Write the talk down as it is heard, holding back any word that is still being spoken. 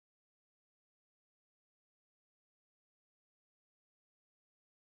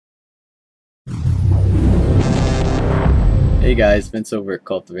Hey guys, Vince over at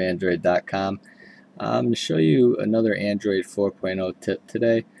cultivatandroid.com. I'm going to show you another Android 4.0 tip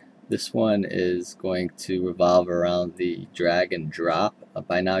today. This one is going to revolve around the drag and drop.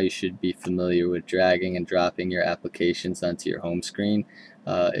 By now you should be familiar with dragging and dropping your applications onto your home screen.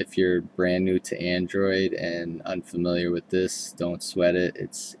 If you're brand new to Android and unfamiliar with this, don't sweat it.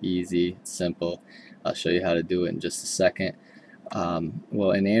 It's easy, it's simple. I'll show you how to do it in just a second.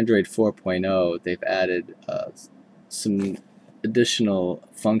 Well, in Android 4.0, they've added some additional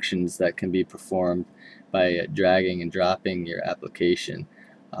functions that can be performed by dragging and dropping your application.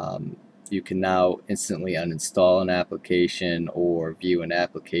 You can now instantly uninstall an application or view an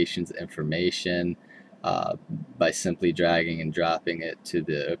application's information by simply dragging and dropping it to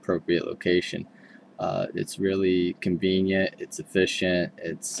the appropriate location. It's really convenient, it's efficient,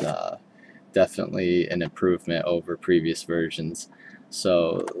 it's definitely an improvement over previous versions.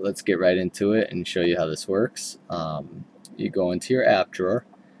 So let's get right into it and show you how this works. You go into your app drawer,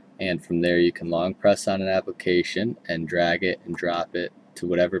 and from there you can long press on an application and drag it and drop it to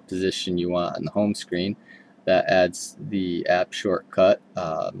whatever position you want on the home screen. That adds the app shortcut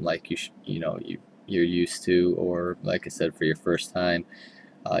like you're used to, or like I said, for your first time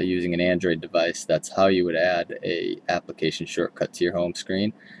using an Android device, that's how you would add a application shortcut to your home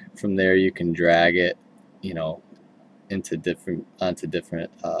screen. From there you can drag it, onto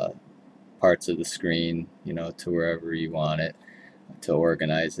different parts of the screen, to wherever you want it, to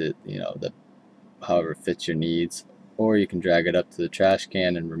organize it, however fits your needs, or you can drag it up to the trash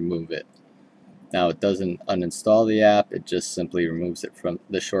can and remove it. Now it doesn't uninstall the app, it just simply removes it from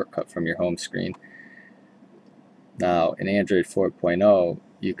the shortcut from your home screen. Now in Android 4.0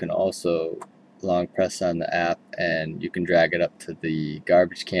 you can also long press on the app and you can drag it up to the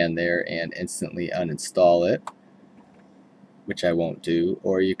garbage can there and instantly uninstall it, which I won't do,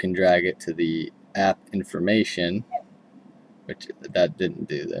 or you can drag it to the app information, which that didn't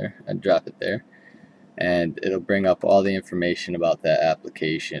do there, and drop it there, and it'll bring up all the information about that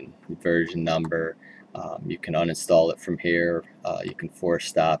application, version number. You can uninstall it from here, you can force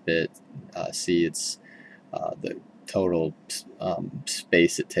stop it, see its the total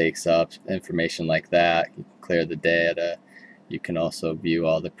space it takes up, information like that. You can clear the data. You can also view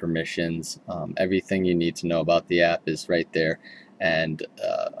all the permissions. Everything you need to know about the app is right there, and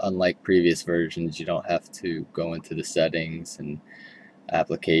unlike previous versions, you don't have to go into the settings and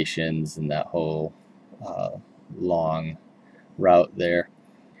applications and that whole long route there.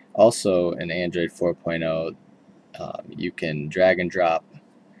 Also in Android 4.0 you can drag and drop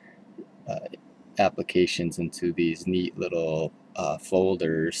applications into these neat little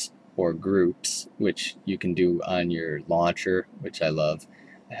folders or groups, which you can do on your launcher, which I love.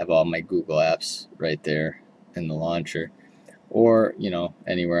 I have all my Google apps right there in the launcher, or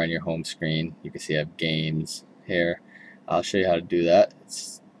anywhere on your home screen. You can see I have games here. I'll show you how to do that.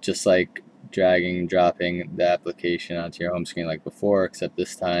 It's just like dragging and dropping the application onto your home screen like before, except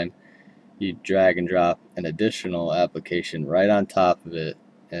this time you drag and drop an additional application right on top of it,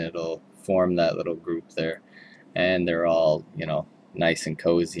 and it'll form that little group there, and they're all nice and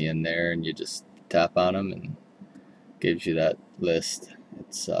cozy in there, and you just tap on them and gives you that list.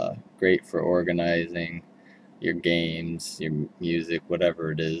 It's great for organizing your games, your music,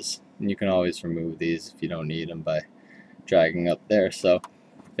 whatever it is, and you can always remove these if you don't need them by dragging up there. So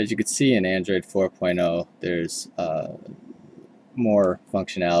as you can see in Android 4.0 there's more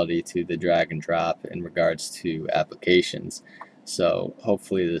functionality to the drag and drop in regards to applications. So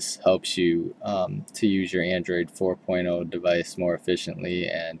hopefully this helps you to use your Android 4.0 device more efficiently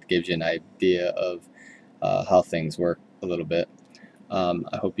and gives you an idea of how things work a little bit.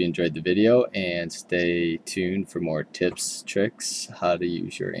 I hope you enjoyed the video, and stay tuned for more tips, tricks, how to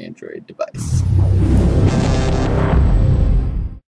use your Android device.